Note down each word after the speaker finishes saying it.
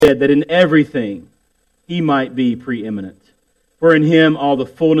dead, that in everything He might be preeminent. For in Him all the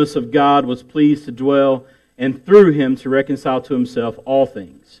fullness of God was pleased to dwell, and through Him to reconcile to Himself all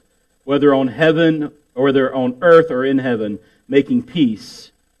things, whether on earth or in heaven, making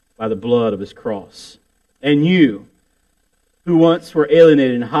peace by the blood of His cross. And you, who once were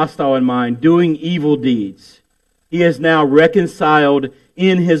alienated and hostile in mind, doing evil deeds, He has now reconciled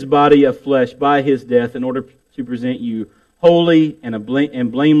in His body of flesh by His death, in order to present you holy and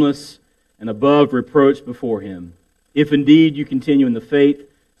blameless and above reproach before Him. If indeed you continue in the faith,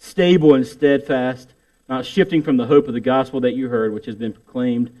 stable and steadfast, not shifting from the hope of the gospel that you heard, which has been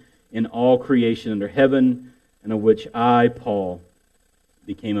proclaimed in all creation under heaven, and of which I, Paul,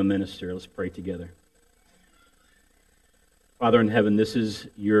 became a minister. Let's pray together. Father in heaven, this is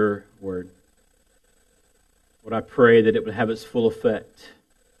Your word. Lord, I pray that it would have its full effect,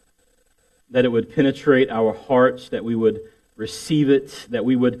 that it would penetrate our hearts, that we would receive it, that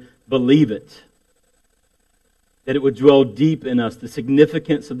we would believe it, that it would dwell deep in us. The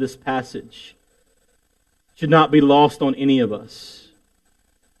significance of this passage should not be lost on any of us.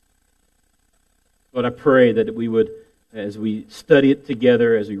 Lord, I pray that we would, as we study it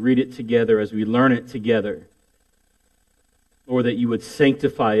together, as we read it together, as we learn it together, Lord, that You would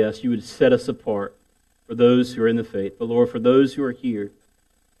sanctify us, You would set us apart for those who are in the faith. But Lord, for those who are here,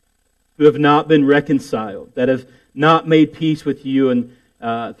 who have not been reconciled, that have not made peace with You and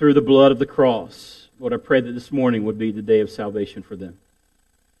through the blood of the cross, Lord, I pray that this morning would be the day of salvation for them.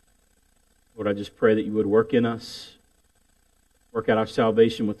 Lord, I just pray that You would work in us, work out our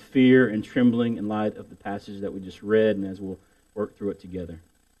salvation with fear and trembling in light of the passage that we just read, and as we'll work through it together.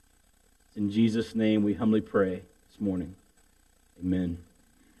 In Jesus' name we humbly pray this morning. Amen.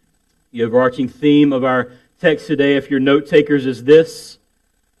 The overarching theme of our text today, if you're note takers, is this: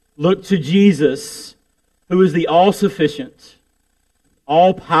 look to Jesus, who is the all-sufficient,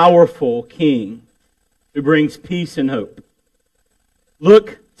 all-powerful King who brings peace and hope.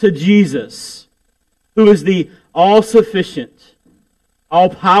 Look to Jesus, who is the all-sufficient,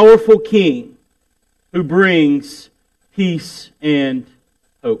 all-powerful King who brings peace and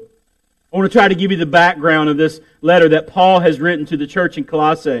hope. I want to try to give you the background of this letter that Paul has written to the church in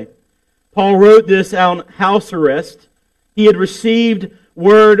Colossae. Paul wrote this on house arrest. He had received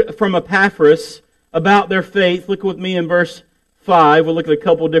word from Epaphras about their faith. Look with me in verse 5. We'll look at a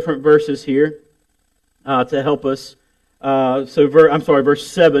couple different verses here to help us. Verse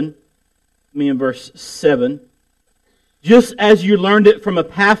 7. Me in verse 7. Just as you learned it from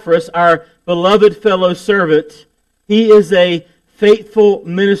Epaphras, our beloved fellow servant, he is a faithful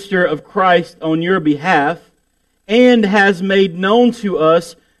minister of Christ on your behalf, and has made known to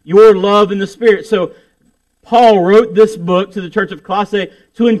us your love in the Spirit. So Paul wrote this book to the church of Colossae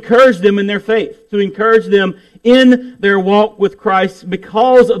to encourage them in their faith, to encourage them in their walk with Christ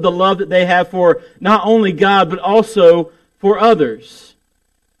because of the love that they have for not only God, but also for others.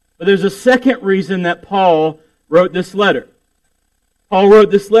 But there's a second reason that Paul wrote this letter. Paul wrote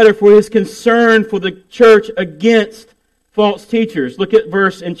this letter for his concern for the church against false teachers. Look at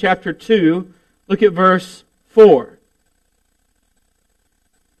verse in chapter 2. Look at verse 4.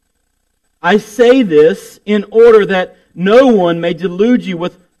 I say this in order that no one may delude you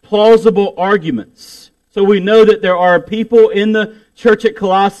with plausible arguments. So we know that there are people in the church at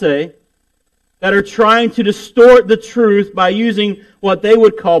Colossae that are trying to distort the truth by using what they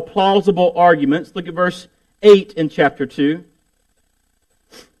would call plausible arguments. Look at verse 8 in chapter 2.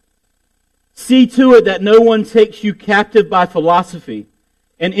 See to it that no one takes you captive by philosophy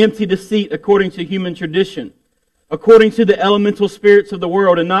and empty deceit according to human tradition, according to the elemental spirits of the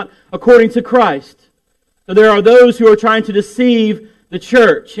world, and not according to Christ. So there are those who are trying to deceive the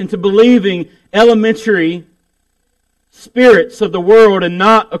church into believing elementary spirits of the world and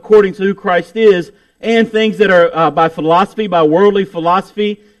not according to who Christ is, and things that are by philosophy, by worldly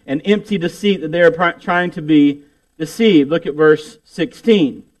philosophy and empty deceit, that they are trying to be deceived. Look at verse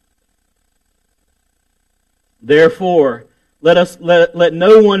 16. Therefore, let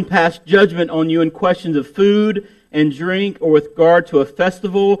no one pass judgment on you in questions of food and drink, or with regard to a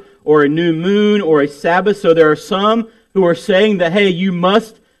festival, or a new moon, or a Sabbath. So there are some who are saying that, hey, you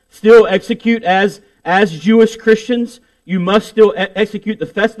must still execute as Jewish Christians. You must still execute the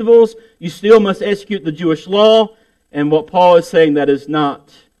festivals. You still must execute the Jewish law. And what Paul is saying, that is not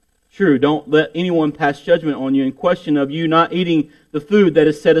true. Don't let anyone pass judgment on you in question of you not eating the food that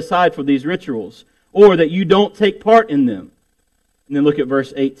is set aside for these rituals, or that you don't take part in them. And then look at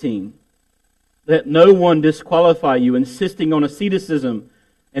verse 18. Let no one disqualify you, insisting on asceticism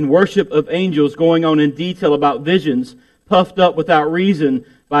and worship of angels, going on in detail about visions, puffed up without reason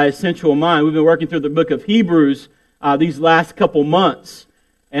by a sensual mind. We've been working through the book of Hebrews these last couple months.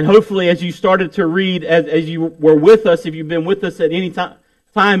 And hopefully as you started to read, as you were with us, if you've been with us at any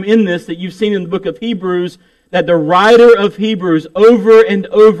time in this, that you've seen in the book of Hebrews, that the writer of Hebrews over and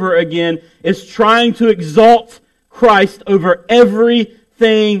over again is trying to exalt Christ over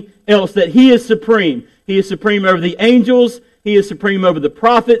everything else, that He is supreme. He is supreme over the angels. He is supreme over the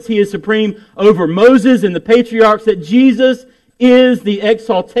prophets. He is supreme over Moses and the patriarchs, that Jesus is the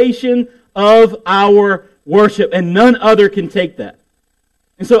exaltation of our worship, and none other can take that.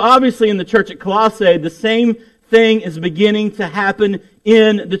 And so obviously in the church at Colossae, the same thing is beginning to happen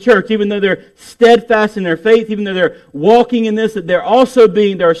in the church. Even though they're steadfast in their faith, even though they're walking in this, that there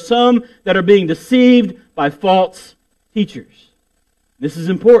are some that are being deceived by false teachers. This is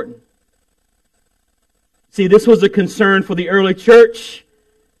important. See, this was a concern for the early church,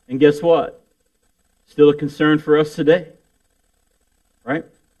 and guess what? Still a concern for us today. Right?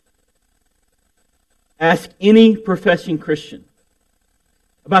 Ask any professing Christian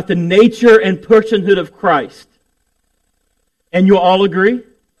about the nature and personhood of Christ, and you'll all agree?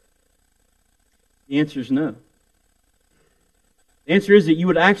 The answer is no. The answer is that you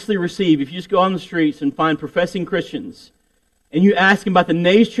would actually receive, if you just go on the streets and find professing Christians, and you ask them about the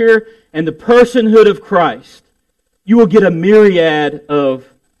nature and the personhood of Christ, you will get a myriad of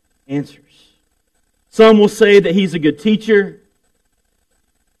answers. Some will say that He's a good teacher.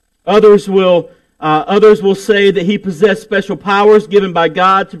 Others will say that He possessed special powers given by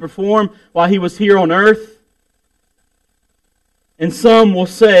God to perform while He was here on earth. And some will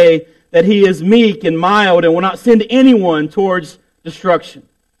say that He is meek and mild and will not send anyone towards destruction.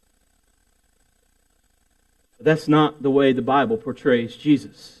 But that's not the way the Bible portrays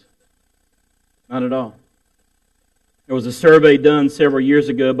Jesus. Not at all. There was a survey done several years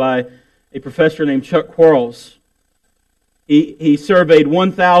ago by a professor named Chuck Quarles. He surveyed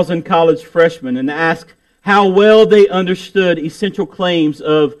 1,000 college freshmen and asked how well they understood essential claims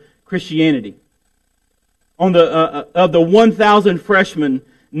of Christianity. Of the 1,000 freshmen,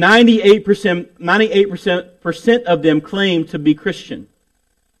 98% of them claimed to be Christian.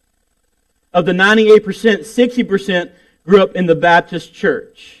 Of the 98%, 60% grew up in the Baptist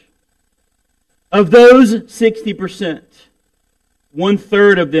church. Of those 60%,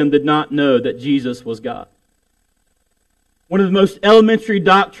 1/3 of them did not know that Jesus was God. One of the most elementary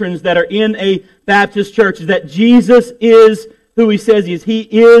doctrines that are in a Baptist church is that Jesus is who He says He is. He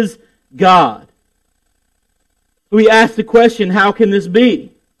is God. We ask the question, how can this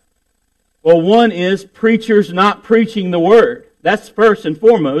be? Well, one is preachers not preaching the Word. That's first and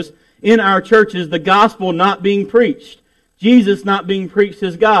foremost. In our churches, the gospel not being preached. Jesus not being preached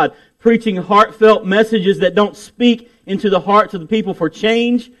as God. Preaching heartfelt messages that don't speak into the hearts of the people for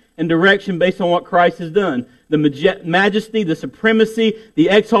change and direction based on what Christ has done. The majesty, the supremacy, the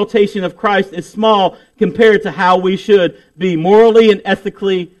exaltation of Christ is small compared to how we should be morally and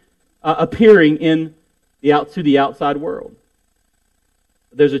ethically appearing to the outside world.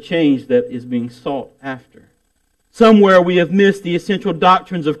 There's a change that is being sought after. Somewhere we have missed the essential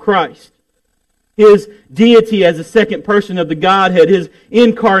doctrines of Christ. His deity as the second person of the Godhead, His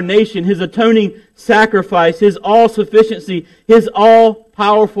incarnation, His atoning sacrifice, His all-sufficiency, His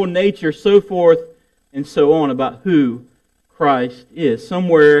all-powerful nature, so forth and so on about who Christ is.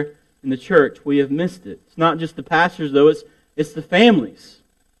 Somewhere in the church we have missed it. It's not just the pastors though, it's the families.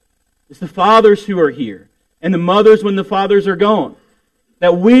 It's the fathers who are here and the mothers when the fathers are gone.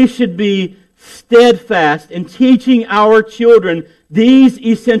 That we should be steadfast in teaching our children these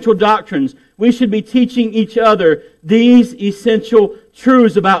essential doctrines. We should be teaching each other these essential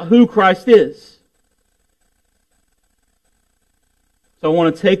truths about who Christ is. So I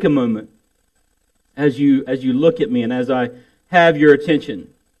want to take a moment as you look at me and as I have your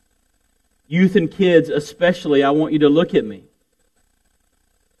attention. Youth and kids especially, I want you to look at me.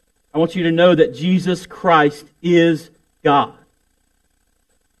 I want you to know that Jesus Christ is God.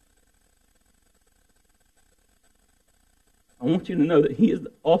 I want you to know that He is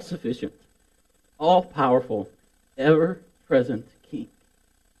the all-sufficient, all-powerful, ever-present King.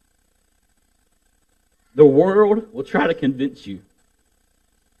 The world will try to convince you,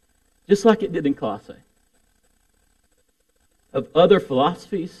 just like it did in Colossae, of other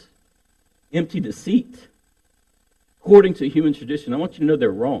philosophies, empty deceit, according to human tradition. I want you to know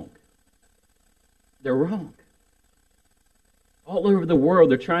they're wrong. They're wrong. All over the world,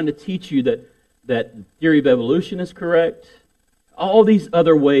 they're trying to teach you that the theory of evolution is correct. All these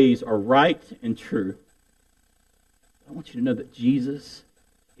other ways are right and true. I want you to know that Jesus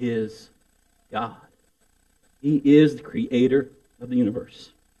is God. He is the creator of the universe.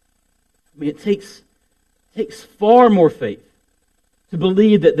 I mean, it takes far more faith to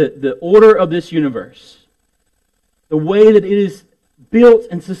believe that the order of this universe, the way that it is built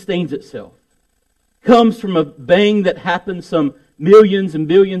and sustains itself, comes from a bang that happened some millions and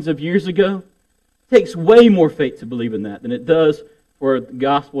billions of years ago. It takes way more faith to believe in that than it does for the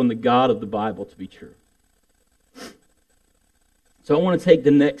gospel and the God of the Bible to be true. So I want to take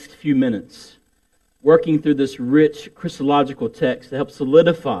the next few minutes working through this rich Christological text to help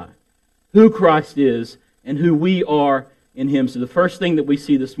solidify who Christ is and who we are in Him. So the first thing that we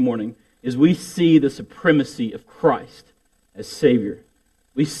see this morning is we see the supremacy of Christ as Savior.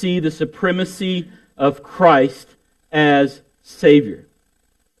 We see the supremacy of Christ as Savior.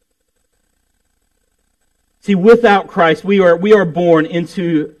 See, without Christ, we are born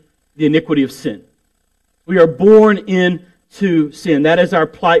into the iniquity of sin. We are born into sin. That is our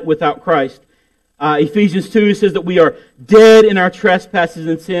plight without Christ. Ephesians 2 says that we are dead in our trespasses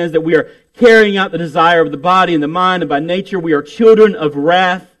and sins, that we are carrying out the desire of the body and the mind, and by nature we are children of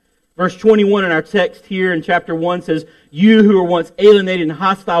wrath. Verse 21 in our text here in chapter 1 says, you who were once alienated and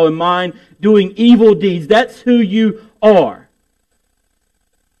hostile in mind, doing evil deeds. That's who you are.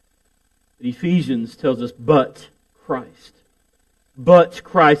 But Ephesians tells us, but Christ. But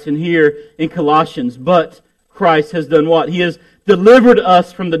Christ. And here in Colossians, but Christ has done what? He has delivered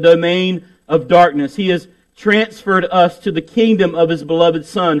us from the domain of darkness. He has transferred us to the kingdom of His beloved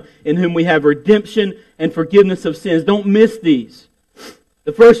Son, in whom we have redemption and forgiveness of sins. Don't miss these.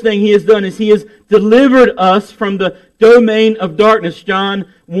 The first thing He has done is He has delivered us from the domain of darkness. John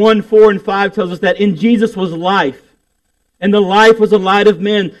 1, 4, and 5 tells us that in Jesus was life, and the life was the light of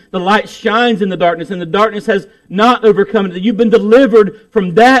men. The light shines in the darkness, and the darkness has not overcome it. You've been delivered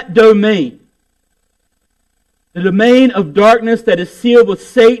from that domain. The domain of darkness that is sealed with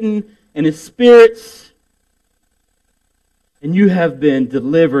Satan and his spirits. And you have been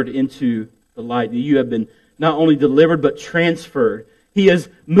delivered into the light. You have been not only delivered, but transferred. He has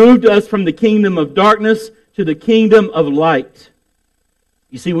moved us from the kingdom of darkness to the kingdom of light.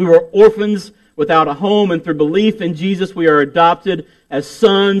 You see, we were orphans without a home, and through belief in Jesus, we are adopted as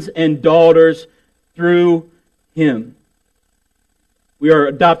sons and daughters through Him. We are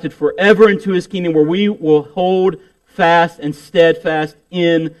adopted forever into His kingdom, where we will hold fast and steadfast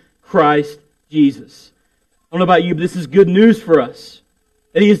in Christ Jesus. I don't know about you, but this is good news for us.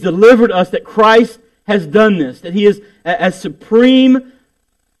 That He has delivered us, that Christ has done this, that He is as supreme,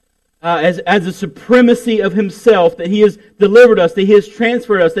 as a supremacy of Himself, that He has delivered us, that He has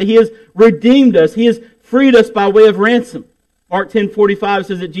transferred us, that He has redeemed us, He has freed us by way of ransom. Mark 10:45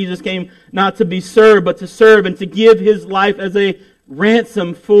 says that Jesus came not to be served, but to serve and to give His life as a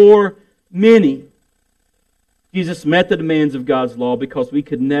ransom for many. Jesus met the demands of God's law because we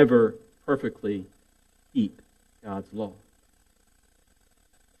could never perfectly keep God's law.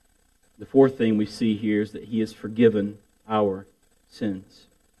 The fourth thing we see here is that He has forgiven our sins.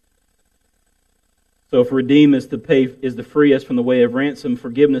 So if redeem is to free us from the way of ransom,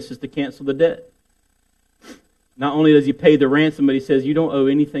 forgiveness is to cancel the debt. Not only does He pay the ransom, but He says, you don't owe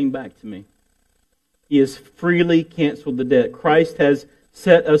anything back to me. He has freely canceled the debt. Christ has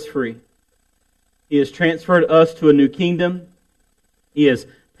set us free. He has transferred us to a new kingdom. He has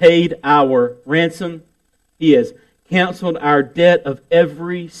paid our ransom. He has canceled our debt of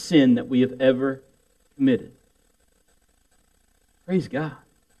every sin that we have ever committed. Praise God.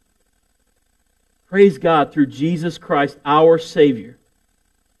 Praise God through Jesus Christ, our Savior,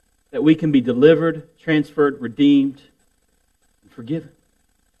 that we can be delivered, transferred, redeemed, and forgiven.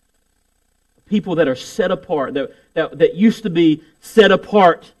 People that are set apart, that used to be set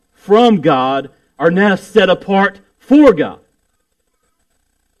apart from God, are now set apart for God.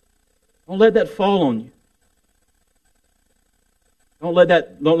 Don't let that fall on you. Don't let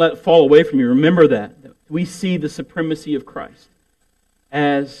it fall away from you. Remember that we see the supremacy of Christ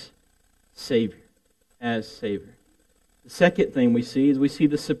as Savior. As Savior. The second thing we see is we see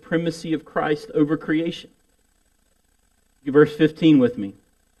the supremacy of Christ over creation. Look at verse 15 with me.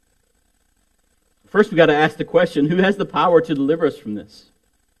 First, we've got to ask the question, who has the power to deliver us from this?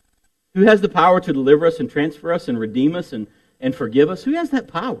 Who has the power to deliver us and transfer us and redeem us and forgive us? Who has that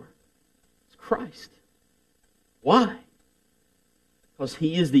power? It's Christ. Why? Because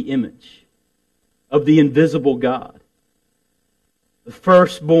He is the image of the invisible God, the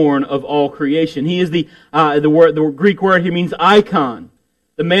firstborn of all creation. He is the Greek word here means icon,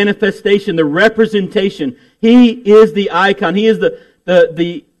 the manifestation, the representation. He is the icon. He is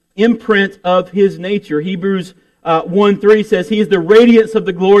the imprint of His nature. Hebrews 1:3 says He is the radiance of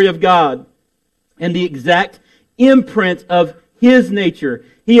the glory of God and the exact imprint of His nature.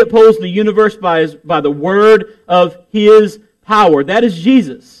 He upholds the universe by the word of His power. That is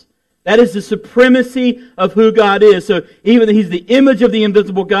Jesus. That is the supremacy of who God is. So even though He's the image of the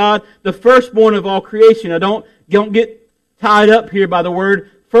invisible God, the firstborn of all creation. Now don't get tied up here by the word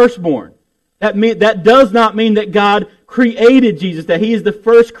firstborn. That does not mean that God created Jesus, that He is the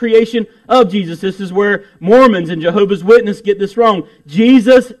first creation of Jesus. This is where Mormons and Jehovah's Witnesses get this wrong.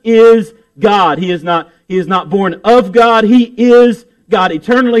 Jesus is God. He is not born of God. He is God,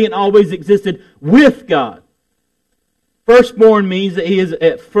 eternally and always existed with God. Firstborn means that He is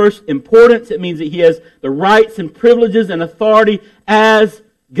at first importance. It means that He has the rights and privileges and authority as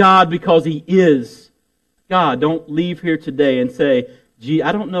God because He is God. Don't leave here today and say, gee,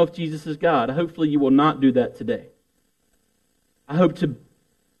 I don't know if Jesus is God. Hopefully you will not do that today. I hope to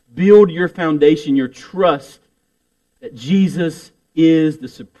build your foundation, your trust, that Jesus is the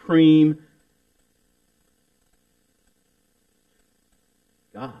supreme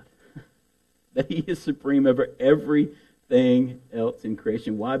God. That He is supreme over everything else in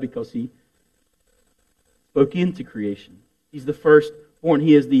creation. Why? Because He spoke into creation. He's the firstborn.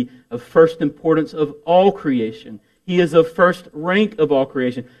 He is of first importance of all creation. He is of first rank of all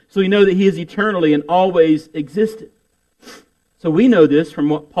creation. So we know that He is eternally and always existed. So we know this from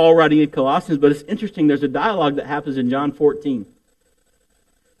what Paul writing in Colossians, but it's interesting. There's a dialogue that happens in John 14.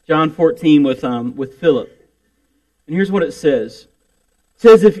 John 14 with Philip. And here's what it says. It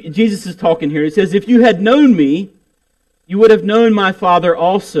says, if Jesus is talking here, it says, if you had known me, you would have known my Father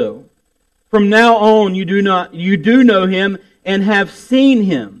also. From now on, you do know Him and have seen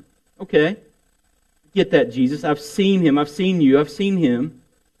Him. Okay. Get that, Jesus. I've seen Him. I've seen you. I've seen Him.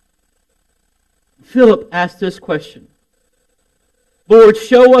 Philip asked this question. Lord,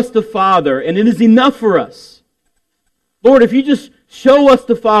 show us the Father, and it is enough for us. Lord, if you just show us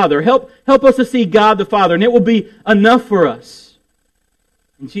the Father, help us to see God the Father, and it will be enough for us.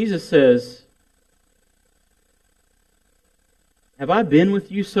 And Jesus says, have I been with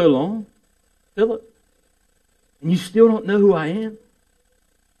you so long, Philip? And you still don't know who I am?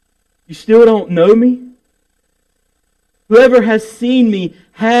 You still don't know me? Whoever has seen me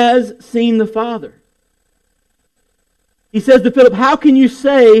has seen the Father. He says to Philip, how can you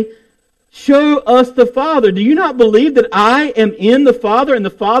say, show us the Father? Do you not believe that I am in the Father and the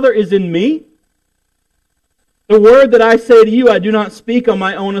Father is in me? The word that I say to you, I do not speak on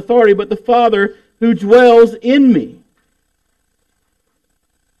my own authority, but the Father who dwells in me.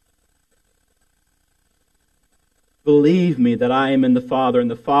 Believe me that I am in the Father and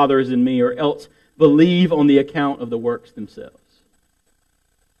the Father is in me, or else believe on the account of the works themselves.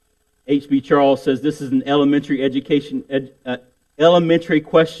 H.B. Charles says this is an elementary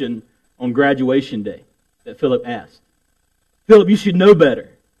question on graduation day that Philip asked. Philip, you should know better.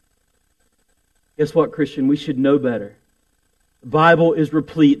 Guess what, Christian? We should know better. The Bible is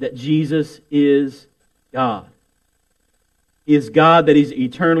replete that Jesus is God. He is God, that He's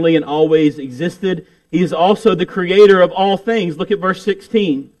eternally and always existed. He is also the creator of all things. Look at verse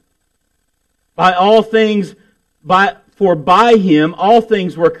 16. For by Him all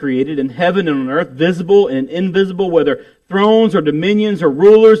things were created in heaven and on earth, visible and invisible, whether thrones or dominions or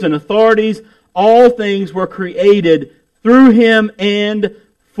rulers and authorities. All things were created through Him and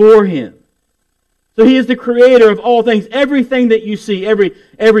for Him. So He is the creator of all things. Everything that you see,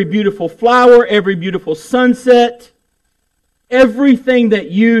 every beautiful flower, every beautiful sunset, everything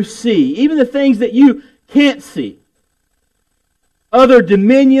that you see, even the things that you can't see. Other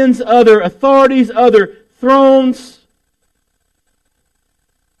dominions, other authorities, other thrones.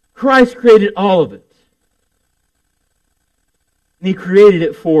 Christ created all of it. And He created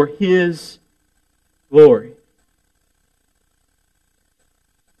it for His glory.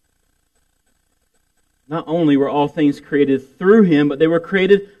 Not only were all things created through Him, but they were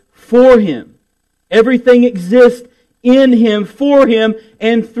created for Him. Everything exists in Him, for Him,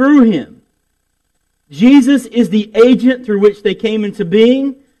 and through Him. Jesus is the agent through which they came into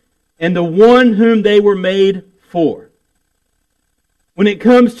being, and the one whom they were made for. When it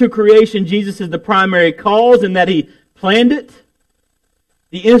comes to creation, Jesus is the primary cause in that He planned it,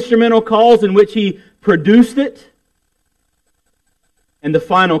 the instrumental cause in which He produced it, and the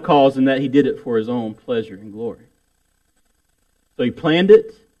final cause in that He did it for His own pleasure and glory. So He planned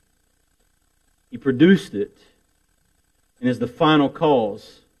it, He produced it, and is the final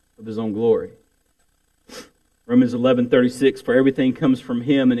cause of His own glory. Romans 11:36, for everything comes from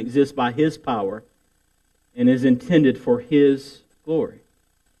Him and exists by His power and is intended for His glory.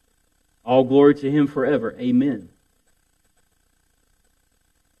 All glory to Him forever. Amen.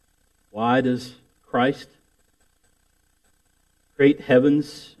 Why does Christ create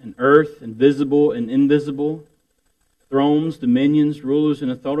heavens and earth and visible and invisible, thrones, dominions, rulers,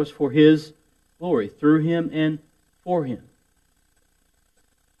 and authorities? For His glory, through Him and for Him.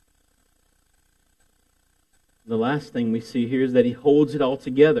 The last thing we see here is that He holds it all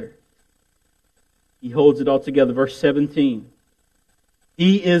together. He holds it all together. Verse 17.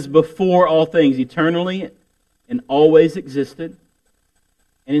 He is before all things, eternally and always existed.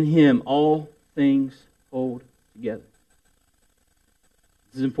 And in Him all things hold together.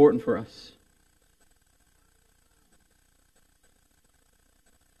 This is important for us.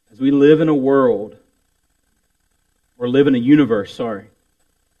 As we live in a world, or live in a universe,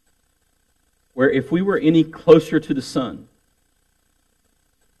 where if we were any closer to the sun,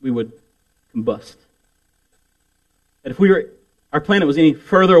 we would combust. That if our planet was any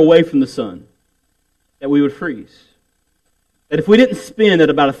further away from the sun, that we would freeze. That if we didn't spin at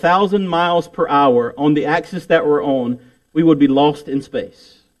about 1,000 miles per hour on the axis that we're on, we would be lost in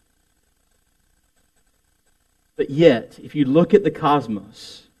space. But yet, if you look at the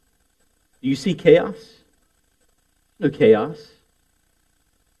cosmos, do you see chaos? No chaos.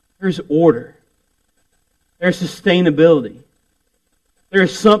 There's order. There's sustainability.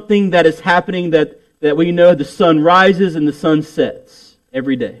 There's something that is happening that we know the sun rises and the sun sets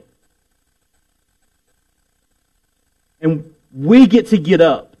every day. And we get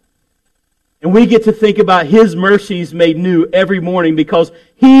up. And we get to think about His mercies made new every morning because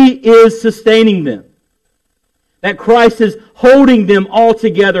He is sustaining them. That Christ is holding them all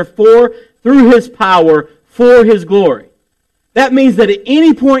together through His power, for His glory. That means that at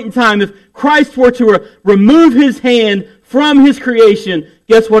any point in time, if Christ were to remove His hand from His creation,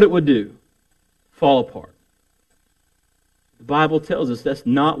 guess what it would do? Fall apart. The Bible tells us that's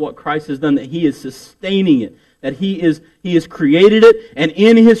not what Christ has done, that He is sustaining it, that He has created it, and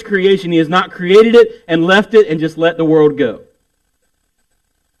in His creation He has not created it and left it and just let the world go.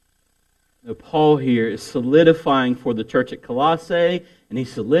 Now, Paul here is solidifying for the church at Colossae, and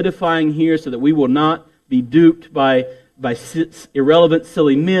he's solidifying here so that we will not be duped by irrelevant,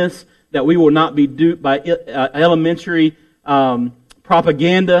 silly myths, that we will not be duped by elementary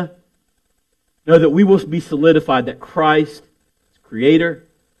propaganda. No, that we will be solidified that Christ is creator,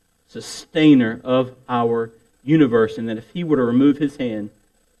 sustainer of our universe, and that if He were to remove His hand,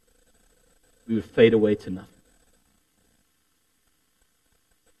 we would fade away to nothing.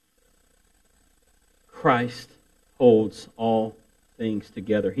 Christ holds all things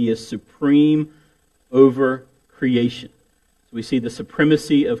together. He is supreme over creation. So we see the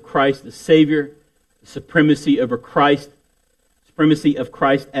supremacy of Christ the Savior, the supremacy over Christ, supremacy of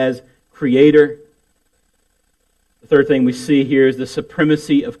Christ as Creator. The third thing we see here is the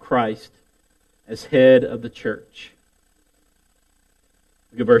supremacy of Christ as head of the church.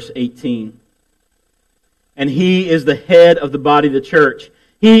 Look at verse 18. And He is the head of the body of the church.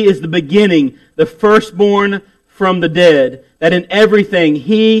 He is the beginning, the firstborn from the dead, that in everything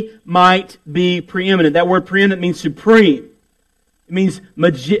He might be preeminent. That word preeminent means supreme. It means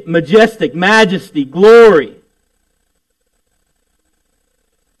majestic, majesty, glory.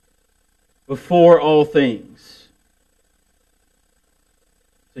 Before all things.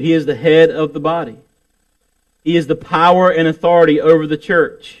 So He is the head of the body. He is the power and authority over the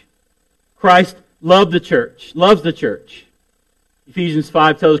church. Christ loved the church, loves the church. Ephesians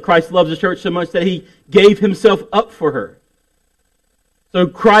 5 tells us Christ loves the church so much that He gave Himself up for her. So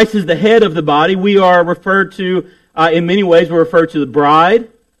Christ is the head of the body. We are referred to, in many ways, we're referred to the bride.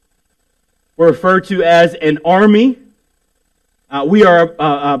 We're referred to as an army.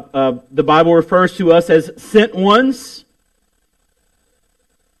 The Bible refers to us as sent ones.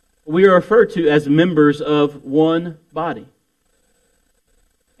 We are referred to as members of one body.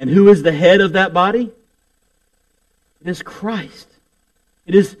 And who is the head of that body? It is Christ.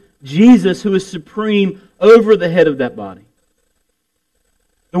 It is Jesus who is supreme over the head of that body.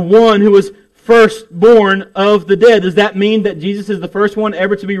 The one who was firstborn of the dead. Does that mean that Jesus is the first one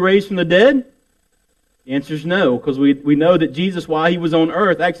ever to be raised from the dead? The answer is no, because we know that Jesus, while He was on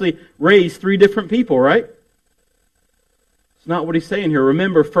earth, actually raised 3 different people, right? It's not what He's saying here.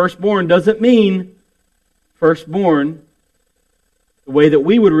 Remember, firstborn doesn't mean firstborn the way that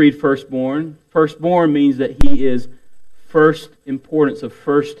we would read firstborn. Firstborn means that He is first importance, of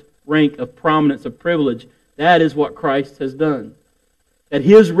first rank, of prominence, of privilege. That is what Christ has done. That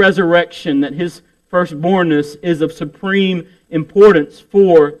His resurrection, that His firstbornness is of supreme importance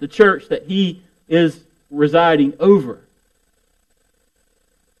for the church that He is residing over.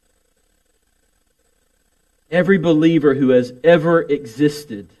 Every believer who has ever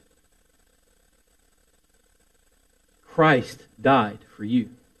existed, Christ died for you.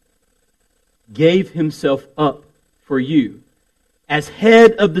 Gave Himself up for you as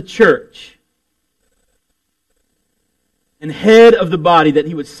head of the church and head of the body, that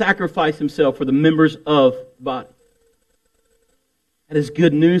He would sacrifice Himself for the members of the body. That is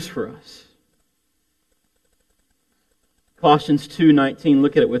good news for us. Colossians 2:19,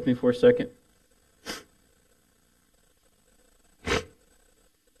 look at it with me for a second.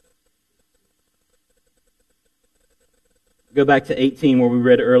 Go back to 18 where we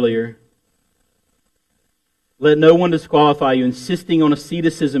read earlier. Let no one disqualify you, insisting on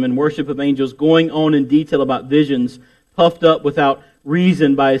asceticism and worship of angels, going on in detail about visions, puffed up without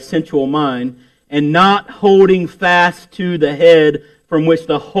reason by a sensual mind, and not holding fast to the head, from which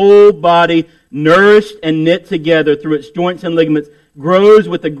the whole body, nourished and knit together through its joints and ligaments, grows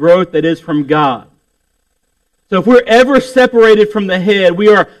with the growth that is from God. So if we're ever separated from the head, we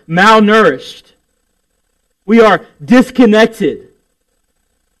are malnourished. We are disconnected.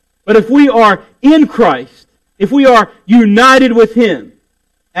 But if we are in Christ, if we are united with Him,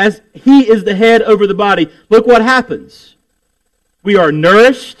 as He is the head over the body, look what happens. We are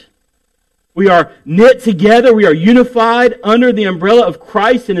nourished. We are knit together. We are unified under the umbrella of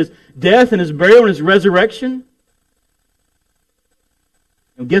Christ and His death and His burial and His resurrection.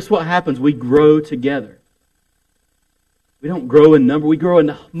 And guess what happens? We grow together. We don't grow in number. We grow in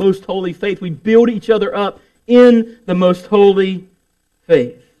the most holy faith. We build each other up in the most holy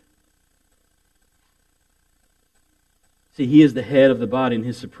faith. See, He is the head of the body, and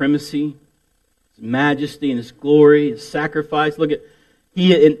His supremacy, His majesty, and His glory, His sacrifice. Look at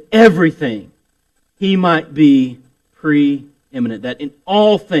He in everything. He might be preeminent. That in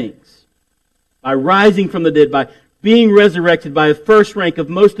all things, by rising from the dead, by being resurrected, by a first rank of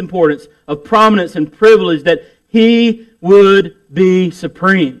most importance, of prominence and privilege, that He would be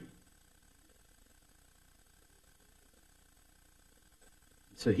supreme.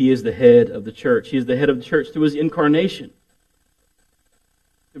 So He is the head of the church. He is the head of the church through His incarnation.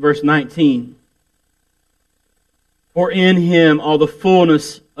 Verse 19. For in Him all the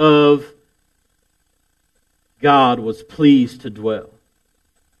fullness of God was pleased to dwell.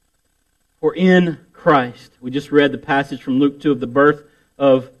 For in Christ, we just read the passage from Luke 2 of the birth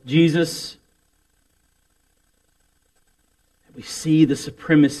of Jesus. We see the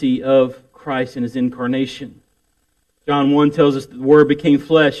supremacy of Christ in His incarnation. John 1 tells us that the Word became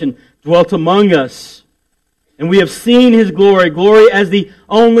flesh and dwelt among us. And we have seen His glory, glory as the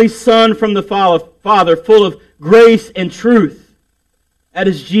only Son from the Father, full of grace and truth. That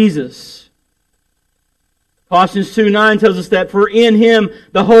is Jesus. Colossians 2:9 tells us that for in Him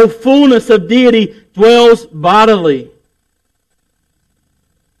the whole fullness of deity dwells bodily.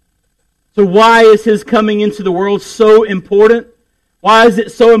 So why is His coming into the world so important? Why is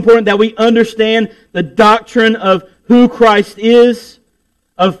it so important that we understand the doctrine of who Christ is,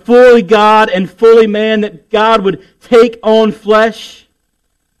 of fully God and fully man, that God would take on flesh,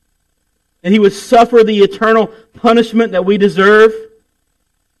 and He would suffer the eternal punishment that we deserve?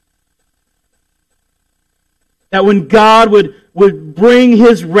 That when God would bring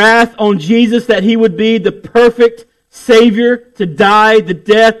His wrath on Jesus, that He would be the perfect Savior to die the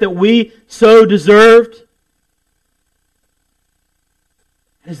death that we so deserved?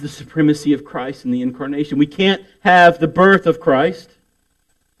 That is the supremacy of Christ in the incarnation. We can't have the birth of Christ,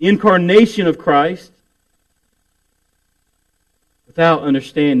 the incarnation of Christ, without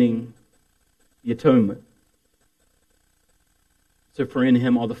understanding the atonement. So for in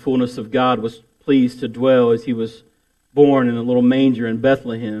Him all the fullness of God was pleased to dwell, as He was born in a little manger in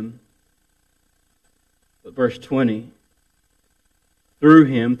Bethlehem. But verse 20, through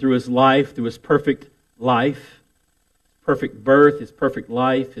Him, through His life, through His perfect life, perfect birth, His perfect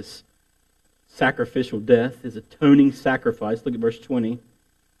life, His sacrificial death, His atoning sacrifice. Look at verse 20.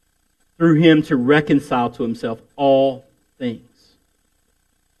 Through Him to reconcile to Himself all things.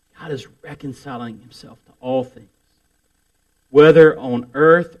 God is reconciling Himself to all things, whether on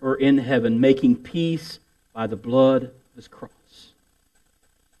earth or in heaven, making peace by the blood of His cross.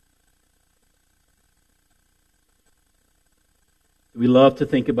 We love to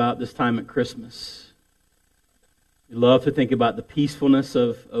think about this time at Christmas. We love to think about the peacefulness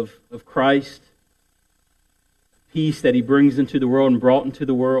of Christ, peace that He brings into the world and brought into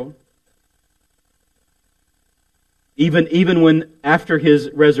the world. Even when after His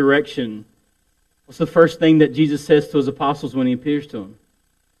resurrection, what's the first thing that Jesus says to His apostles when He appears to them?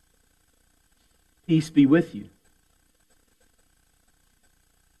 Peace be with you.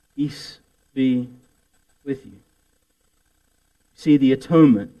 Peace be with you. See the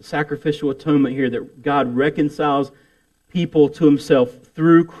atonement, the sacrificial atonement here, that God reconciles people to Himself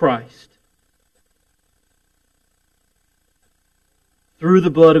through Christ. Through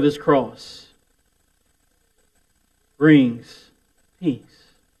the blood of His cross. Brings peace.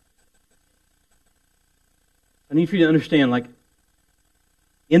 I need for you to understand,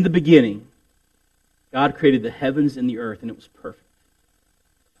 in the beginning, God created the heavens and the earth, and it was perfect.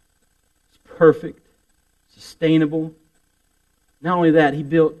 It's perfect, sustainable. Not only that, He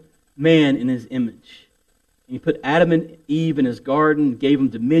built man in His image. And He put Adam and Eve in His garden, gave them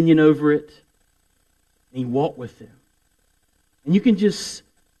dominion over it, and He walked with them. And you can just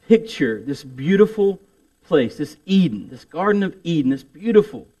picture this beautiful place, this Eden, this Garden of Eden, this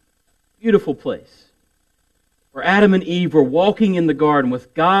beautiful, beautiful place where Adam and Eve were walking in the garden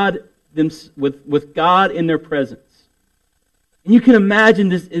with God, with God in their presence. And you can imagine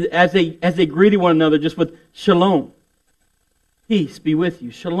this as they greeted one another just with shalom. Peace be with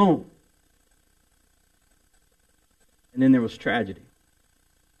you, shalom. And then there was tragedy.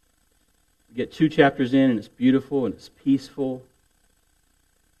 We get 2 chapters in and it's beautiful and it's peaceful.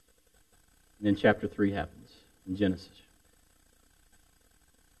 And then chapter 3 happens in Genesis.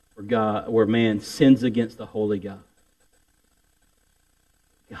 Where man sins against the holy God.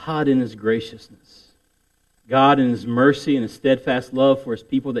 God in His graciousness, God in His mercy and His steadfast love for His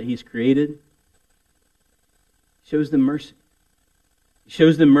people that He's created, shows them mercy. He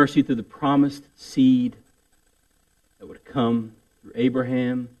shows them mercy through the promised seed that would come through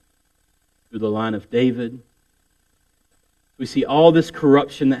Abraham, through the line of David. We see all this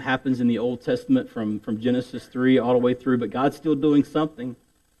corruption that happens in the Old Testament from Genesis 3 all the way through, but God's still doing something.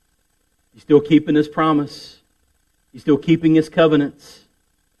 He's still keeping His promise. He's still keeping His covenants.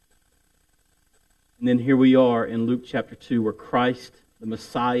 And then here we are in Luke chapter 2 where Christ, the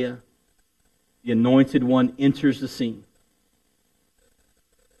Messiah, the Anointed One, enters the scene.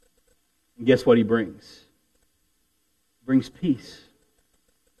 And guess what He brings? He brings peace.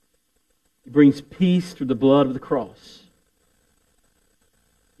 He brings peace through the blood of the cross.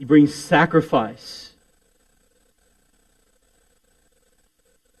 He brings sacrifice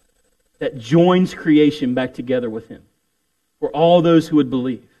that joins creation back together with Him for all those who would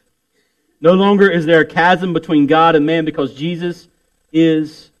believe. No longer is there a chasm between God and man because Jesus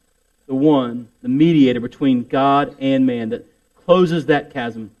is the one, the mediator between God and man that closes that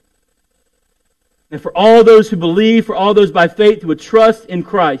chasm. And for all those who believe, for all those by faith who would trust in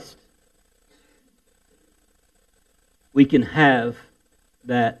Christ, we can have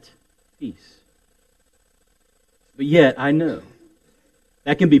that peace. But yet, I know,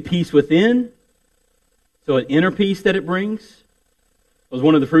 that can be peace within, so an inner peace that it brings. Because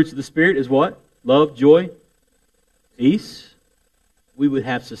one of the fruits of the Spirit is what? Love, joy, peace. We would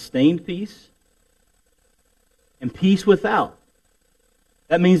have sustained peace. And peace without.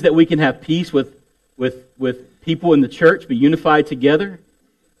 That means that we can have peace with people in the church, be unified together,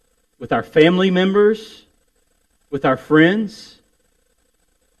 with our family members, with our friends.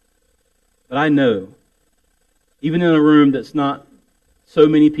 But I know, even in a room that's not so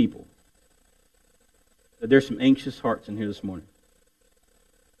many people, that there's some anxious hearts in here this morning.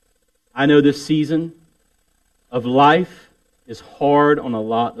 I know this season of life is hard on a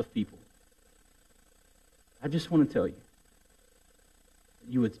lot of people. I just want to tell you,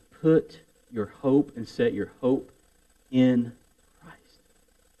 you would put your hope and set your hope in Christ.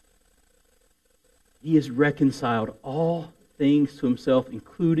 He has reconciled all things to Himself,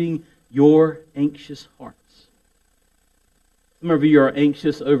 including your anxious hearts. Some of you are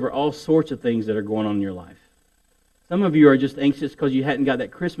anxious over all sorts of things that are going on in your life. Some of you are just anxious because you hadn't got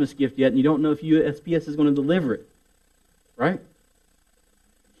that Christmas gift yet and you don't know if USPS is going to deliver it. Right?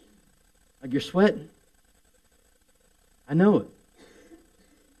 Like you're sweating. I know it.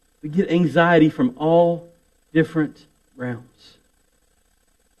 We get anxiety from all different realms.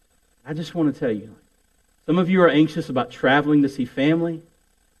 I just want to tell you, some of you are anxious about traveling to see family.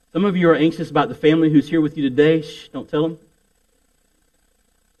 Some of you are anxious about the family who's here with you today. Shh, don't tell them.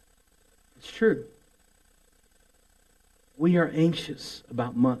 It's true. We are anxious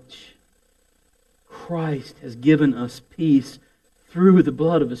about much. Christ has given us peace through the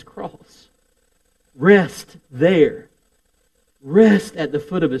blood of His cross. Rest there. Rest at the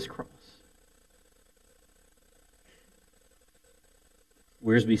foot of His cross.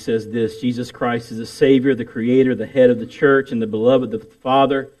 Wiersbe says this: Jesus Christ is the Savior, the Creator, the head of the church, and the beloved of the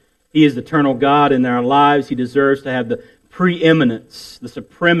Father. He is the eternal God in our lives. He deserves to have the preeminence, the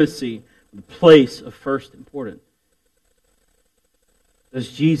supremacy, the place of first importance. Does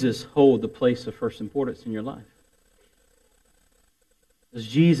Jesus hold the place of first importance in your life? Does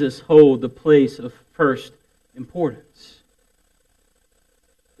Jesus hold the place of first importance?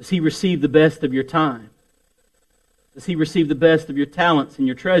 Does He receive the best of your time? Does He receive the best of your talents and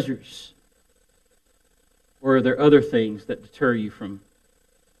your treasures? Or are there other things that deter you from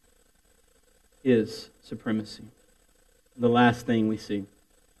His supremacy? And the last thing we see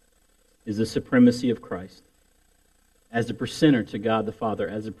is the supremacy of Christ as a presenter to God the Father,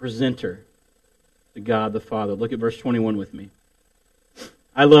 as a presenter to God the Father. Look at verse 21 with me.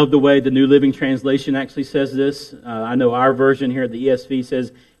 I love the way the New Living Translation actually says this. I know our version here at the ESV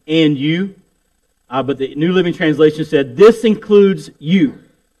says, and you. But the New Living Translation said, this includes you.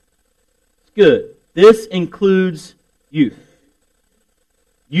 It's good. This includes you.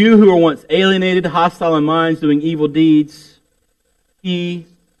 You who were once alienated, hostile in minds, doing evil deeds, He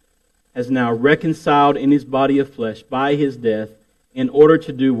has now reconciled in His body of flesh by His death in order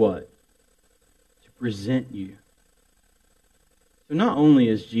to do what? To present you. So not only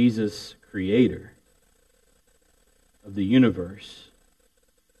is Jesus creator of the universe,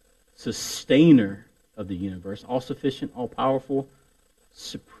 sustainer of the universe, all-sufficient, all-powerful,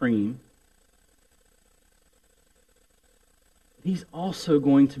 supreme, He's also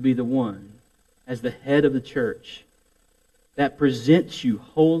going to be the one, as the head of the church, that presents you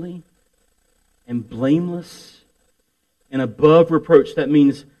holy and blameless and above reproach. That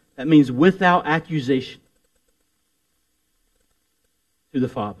means without accusation to the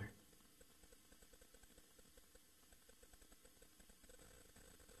Father.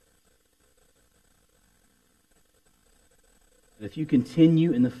 And if you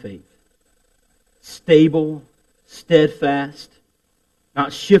continue in the faith, stable, steadfast,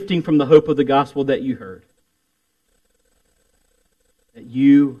 not shifting from the hope of the gospel that you heard,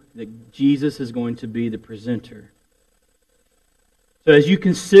 that Jesus is going to be the presenter. So as you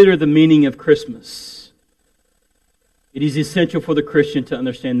consider the meaning of Christmas, it is essential for the Christian to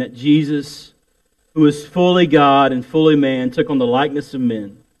understand that Jesus, who is fully God and fully man, took on the likeness of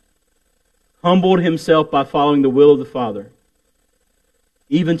men, humbled Himself by following the will of the Father,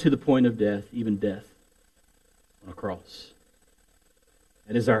 even to the point of death, even death on a cross.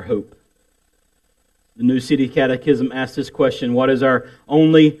 That is our hope. The New City Catechism asks this question: what is our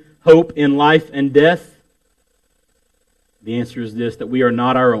only hope in life and death? The answer is this: that we are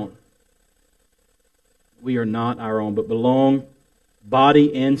not our own. We are not our own, but belong,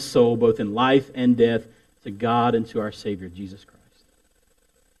 body and soul, both in life and death, to God and to our Savior, Jesus Christ.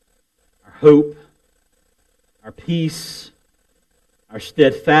 Our hope, our peace, our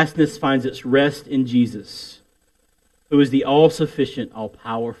steadfastness finds its rest in Jesus, who is the all-sufficient,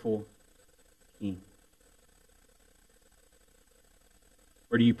 all-powerful King.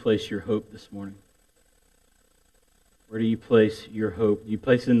 Where do you place your hope this morning? Where do you place your hope? Do you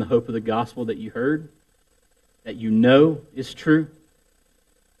place it in the hope of the gospel that you heard, that you know is true?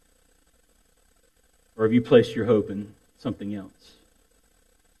 Or have you placed your hope in something else?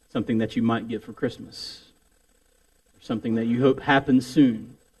 Something that you might get for Christmas? Or something that you hope happens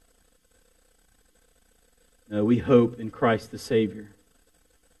soon? No, we hope in Christ the Savior,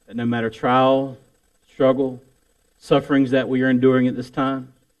 that no matter trial, struggle, sufferings that we are enduring at this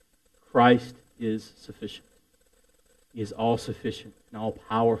time, Christ is sufficient. He is all-sufficient and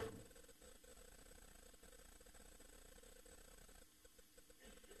all-powerful.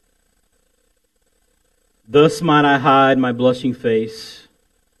 Thus might I hide my blushing face,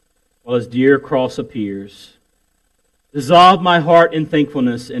 while His dear cross appears, dissolve my heart in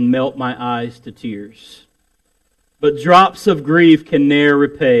thankfulness, and melt my eyes to tears. But drops of grief can ne'er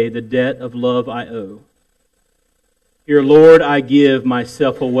repay the debt of love I owe. Here, Lord, I give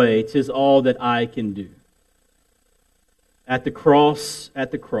myself away. 'Tis all that I can do. At the cross,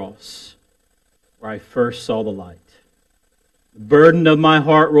 where I first saw the light, the burden of my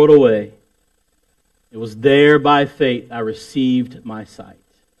heart rolled away. It was there by faith I received my sight.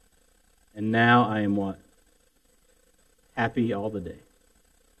 And now I am what? Happy all the day.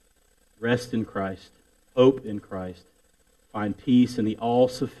 Rest in Christ, hope in Christ, find peace in the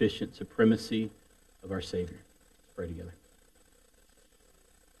all-sufficient supremacy of our Savior. Let's pray together.